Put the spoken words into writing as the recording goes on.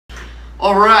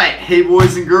All right, hey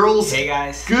boys and girls. Hey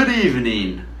guys. Good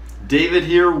evening. David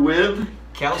here with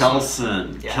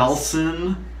Kelson. Yes.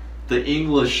 Kelson, the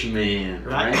Englishman,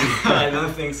 right? I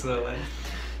don't think so. Man.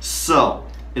 So,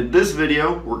 in this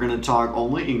video, we're going to talk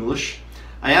only English.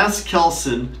 I asked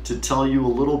Kelson to tell you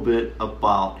a little bit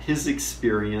about his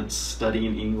experience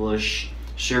studying English,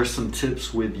 share some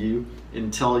tips with you,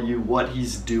 and tell you what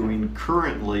he's doing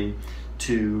currently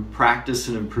to practice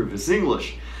and improve his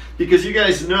English. Because you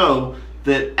guys know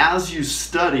that as you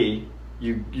study,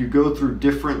 you go through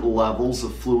different levels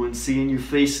of fluency and you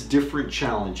face different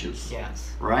challenges.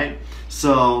 Yes. Right?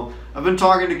 So I've been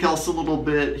talking to Kelson a little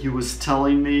bit. He was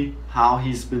telling me how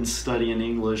he's been studying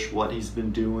English, what he's been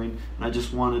doing, and I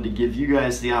just wanted to give you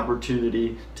guys the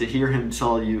opportunity to hear him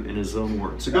tell you in his own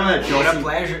words. So go ahead, Kelson.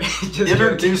 What a pleasure.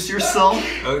 Introduce yourself.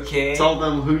 Okay. Tell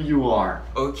them who you are.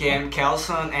 Okay, I'm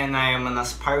Kelson and I am an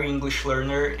aspiring English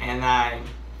learner, and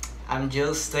I'm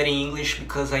just studying English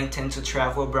because I intend to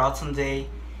travel abroad someday,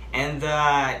 and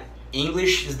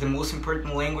English is the most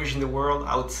important language in the world,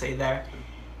 I would say that.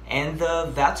 And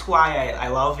that's why I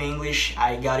love English.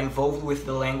 I got involved with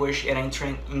the language and I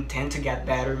intend to get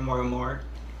better more and more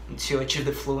to achieve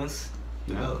the fluency.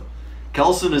 Yeah.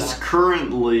 Kelson is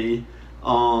currently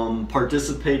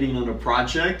participating in a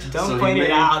project. Don't point it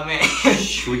out, man.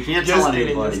 We can't tell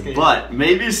anybody, but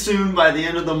maybe soon by the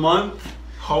end of the month.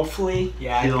 Hopefully,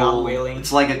 yeah, God willing.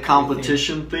 It's like a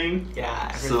competition thing.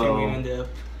 Yeah, everything so we end up.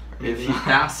 If he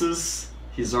passes,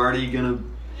 he's already gonna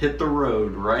hit the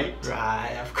road, right?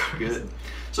 Right, of course. Good.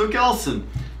 So Kelson,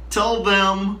 tell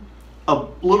them a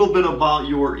little bit about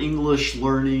your English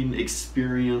learning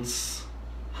experience.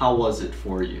 How was it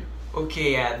for you?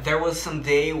 Okay, yeah, there was some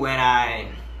day when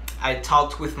I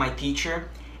talked with my teacher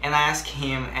and I asked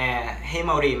him, hey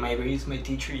Mauri is my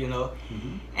teacher, you know,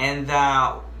 and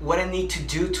what I need to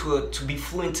do to be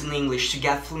fluent in English, to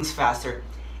get fluent faster.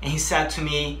 And he said to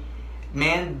me,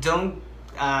 man, don't,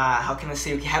 how can I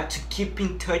say, you have to keep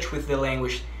in touch with the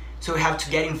language. So you have to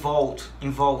get involved,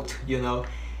 you know.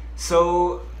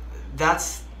 So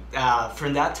that's,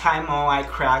 from that time on I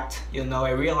cracked, you know,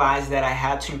 I realized that I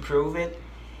had to improve it.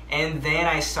 And then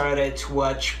I started to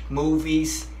watch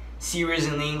movies, series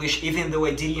in English, even though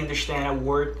I didn't understand a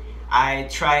word. I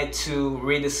tried to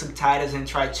read the subtitles and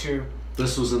try to...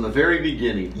 This was in the very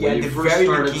beginning, yeah, when you first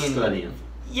started studying.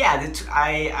 Yeah,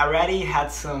 I already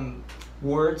had some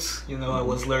words, you know, I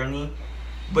was learning.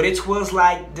 But it was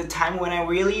like the time when I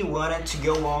really wanted to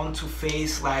go on to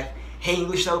face like, hey,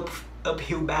 English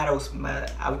uphill battles,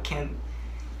 but I can't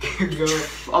go...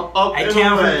 I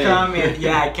can't overcome it.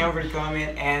 Yeah, I can't overcome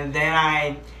it. And then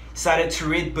I started to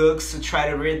read books, to try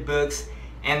to read books.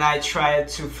 And I tried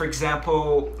to, for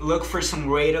example, look for some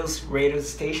radio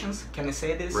stations. Can I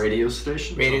say this? Radio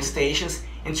stations? Radio stations.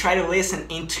 And try to listen.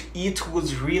 And it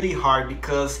was really hard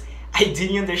because I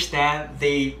didn't understand.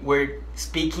 They were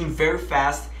speaking very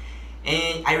fast.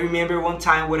 And I remember one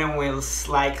time when I was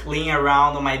like laying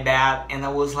around on my bed and I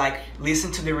was like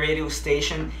listening to the radio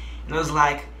station. And I was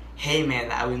like, hey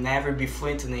man, I will never be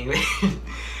fluent in English.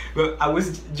 But I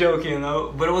was joking, you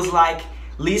know. But it was like,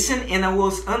 listen, and I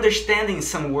was understanding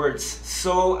some words.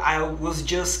 So I was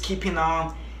just keeping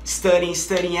on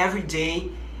studying every day.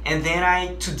 And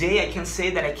then today I can say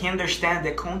that I can understand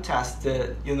the context,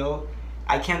 you know,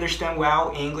 I can understand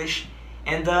well English.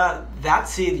 And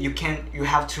that's it. You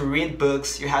have to read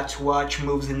books, you have to watch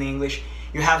movies in English,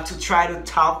 you have to try to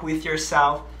talk with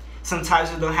yourself.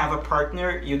 Sometimes you don't have a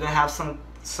partner, you don't have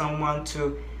someone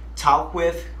to talk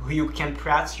with who you can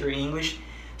practice your English.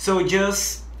 So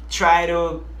just try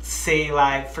to say,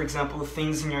 like, for example,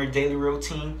 things in your daily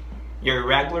routine, your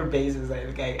regular basis,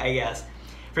 I guess.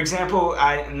 For example,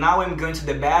 now I'm going to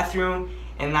the bathroom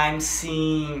and I'm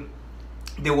seeing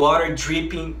the water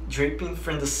dripping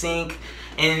from the sink.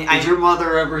 And Did your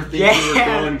mother ever think you were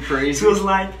going crazy? It was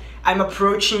like, I'm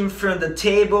approaching from the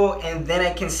table and then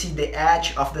I can see the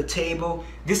edge of the table.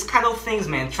 This kind of things,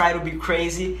 man, try to be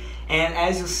crazy. And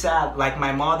as you said, like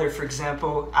my mother, for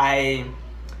example,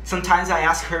 sometimes I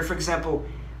ask her, for example,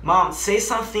 Mom, say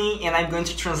something and I'm going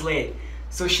to translate.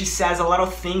 So she says a lot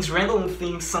of things, random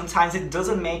things, sometimes it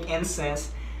doesn't make any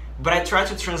sense. But I try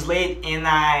to translate and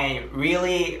I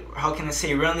really, how can I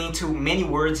say, run into many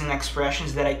words and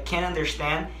expressions that I can't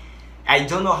understand. I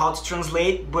don't know how to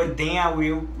translate, but then I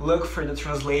will look for the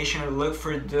translation or look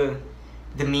for the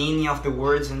meaning of the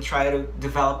words and try to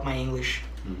develop my English.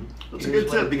 That's a good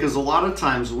tip, because a lot of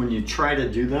times when you try to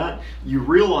do that, you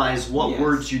realize what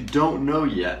words you don't know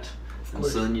yet. And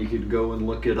so then you could go and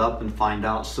look it up and find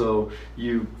out. So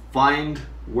you find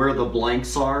where the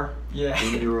blanks are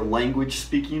in your language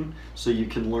speaking, so you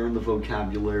can learn the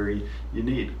vocabulary you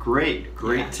need. Great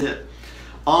tip.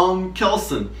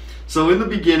 Kelson, so in the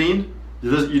beginning,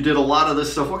 you did a lot of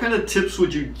this stuff. What kind of tips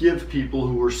would you give people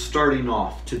who are starting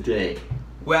off today?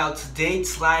 Well, today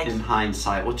it's like... In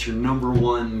hindsight, what's your number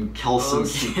one Kelson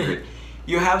secret?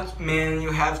 You have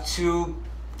to,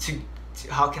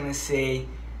 how can I say,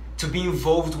 to be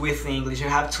involved with English. You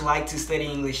have to like to study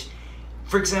English.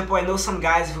 For example, I know some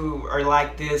guys who are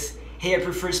like this, hey, I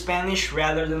prefer Spanish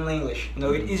rather than English. You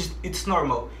know, it's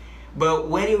normal. But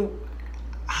when you,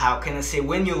 how can I say,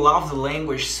 when you love the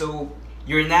language, so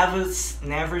you're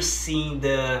never seeing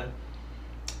the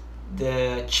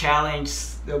challenge,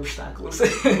 the obstacles.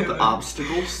 The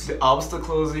obstacles? The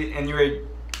obstacles, and you're,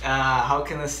 how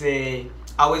can I say,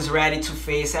 always ready to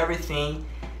face everything.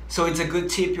 So it's a good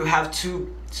tip. You have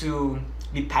to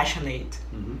be passionate.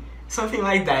 Mm-hmm. Something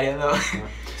like that, you know. Yeah.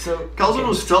 So Kelson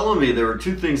was telling me there were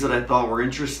two things that I thought were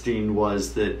interesting.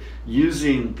 Was that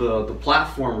using the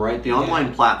platform, right, the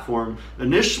online platform.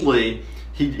 Initially,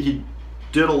 he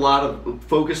did a lot of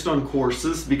focused on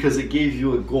courses because it gave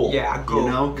you a goal. Yeah, a goal. You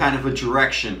know, kind of a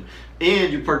direction.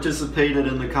 And you participated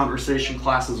in the conversation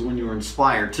classes when you were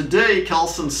inspired. Today,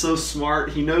 Kelson's so smart;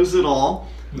 he knows it all.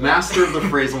 Master of the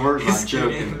phrasal verbs, not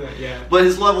joking. Yeah. But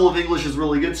his level of English is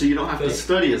really good, so you don't have to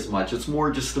study as much. It's more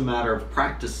just a matter of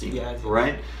practicing,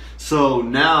 right? So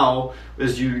now,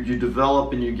 as you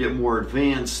develop and you get more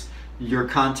advanced, your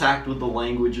contact with the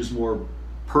language is more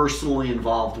personally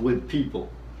involved with people,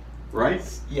 right?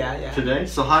 Yeah. Today?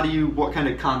 So what kind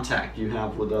of contact do you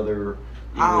have with other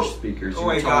English speakers?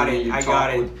 I got it. You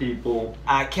talk with people.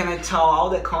 Can I tell all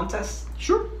the contests?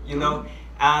 Sure. You know?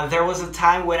 There was a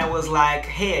time when I was like,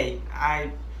 hey,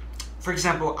 for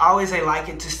example, always I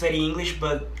liked to study English,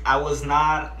 but I was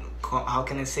not, how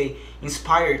can I say,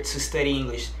 inspired to study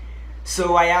English.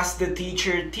 So I asked the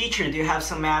teacher, do you have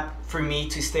some app for me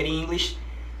to study English?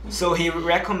 So he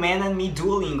recommended me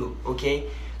Duolingo, okay?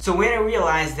 So when I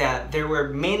realized that there were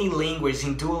many languages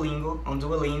on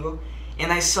Duolingo,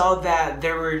 and I saw that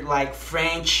there were like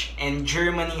French and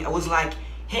Germany, I was like,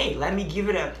 hey, let me give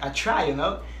it a try, you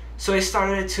know? So I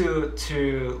started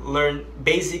to learn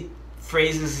basic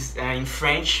phrases in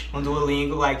French on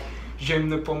Duolingo, like "J'aime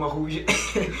le pomme rouge."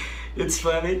 It's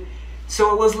funny.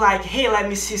 So I was like, hey, let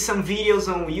me see some videos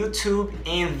on YouTube,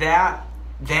 and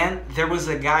then there was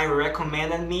a guy who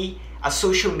recommended me a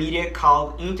social media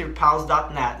called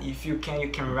interpause.net. If you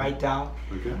can write down,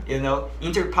 you know,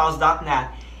 interpause.net.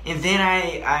 And then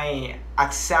I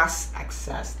accessed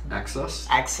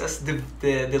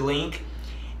the link.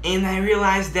 And I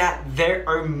realized that there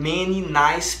are many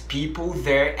nice people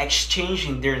there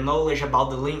exchanging their knowledge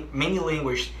about many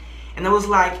languages. And I was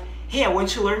like, hey, I want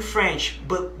to learn French,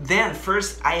 but then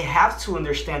first I have to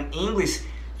understand English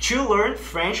to learn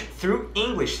French through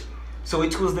English. So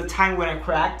it was the time when I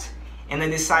cracked and I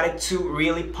decided to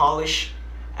really polish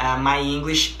my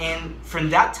English. And from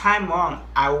that time on,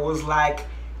 I was like,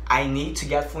 I need to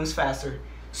get fluent faster.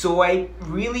 So I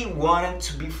really wanted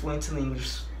to be fluent in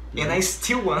English. And I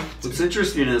still want to. What's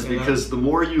interesting is because the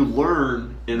more you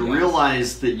learn and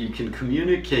realize that you can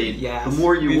communicate, the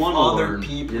more you want to learn.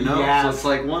 People, you know? So it's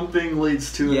like one thing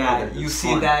leads to another. You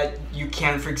see that you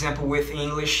can, for example, with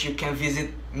English, you can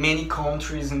visit many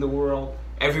countries in the world.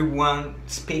 Everyone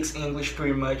speaks English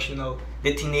pretty much, you know.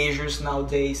 The teenagers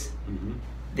nowadays,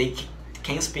 they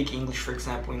can speak English, for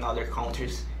example, in other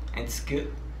countries, and it's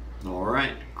good. All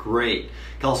right, great.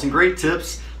 Kelson, great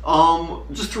tips.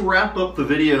 Just to wrap up the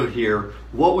video here,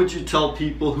 what would you tell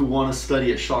people who want to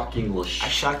study at Shock English?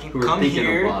 Come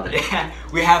here. Yeah,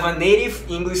 we have a native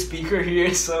English speaker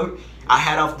here, so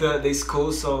ahead of the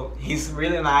school, so he's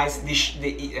really nice.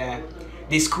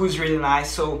 The school is really nice,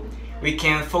 so we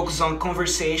can focus on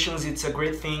conversations. It's a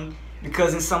great thing,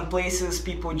 because in some places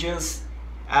people just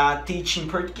teach in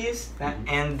Portuguese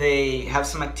and they have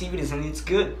some activities, and it's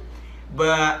good.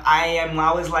 But I am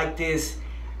always like this.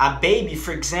 A baby,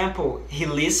 for example, he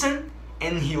listens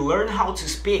and he learns how to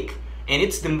speak, and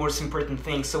it's the most important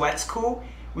thing. So at school,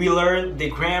 we learn the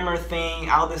grammar thing,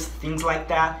 all these things like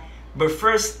that. But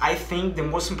first, I think the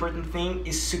most important thing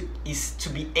is to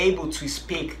be able to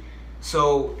speak.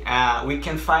 So we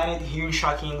can find it here in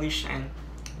Shock English, and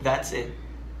that's it.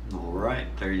 All right,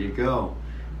 there you go.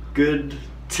 Good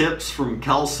tips from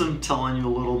Kelson, telling you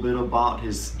a little bit about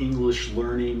his English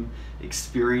learning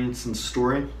experience and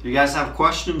story. If you guys have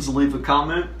questions, leave a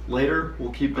comment later.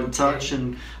 We'll keep in touch,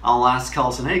 and I'll ask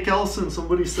Kelson, hey Kelson,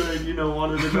 somebody said,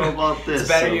 wanted to know about this. It's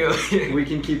better you. We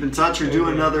can keep in touch or do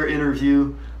another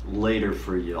interview later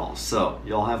for y'all. So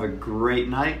y'all have a great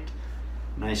night.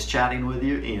 Nice chatting with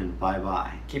you, and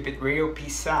bye-bye. Keep it real.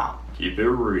 Peace out. Keep it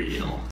real.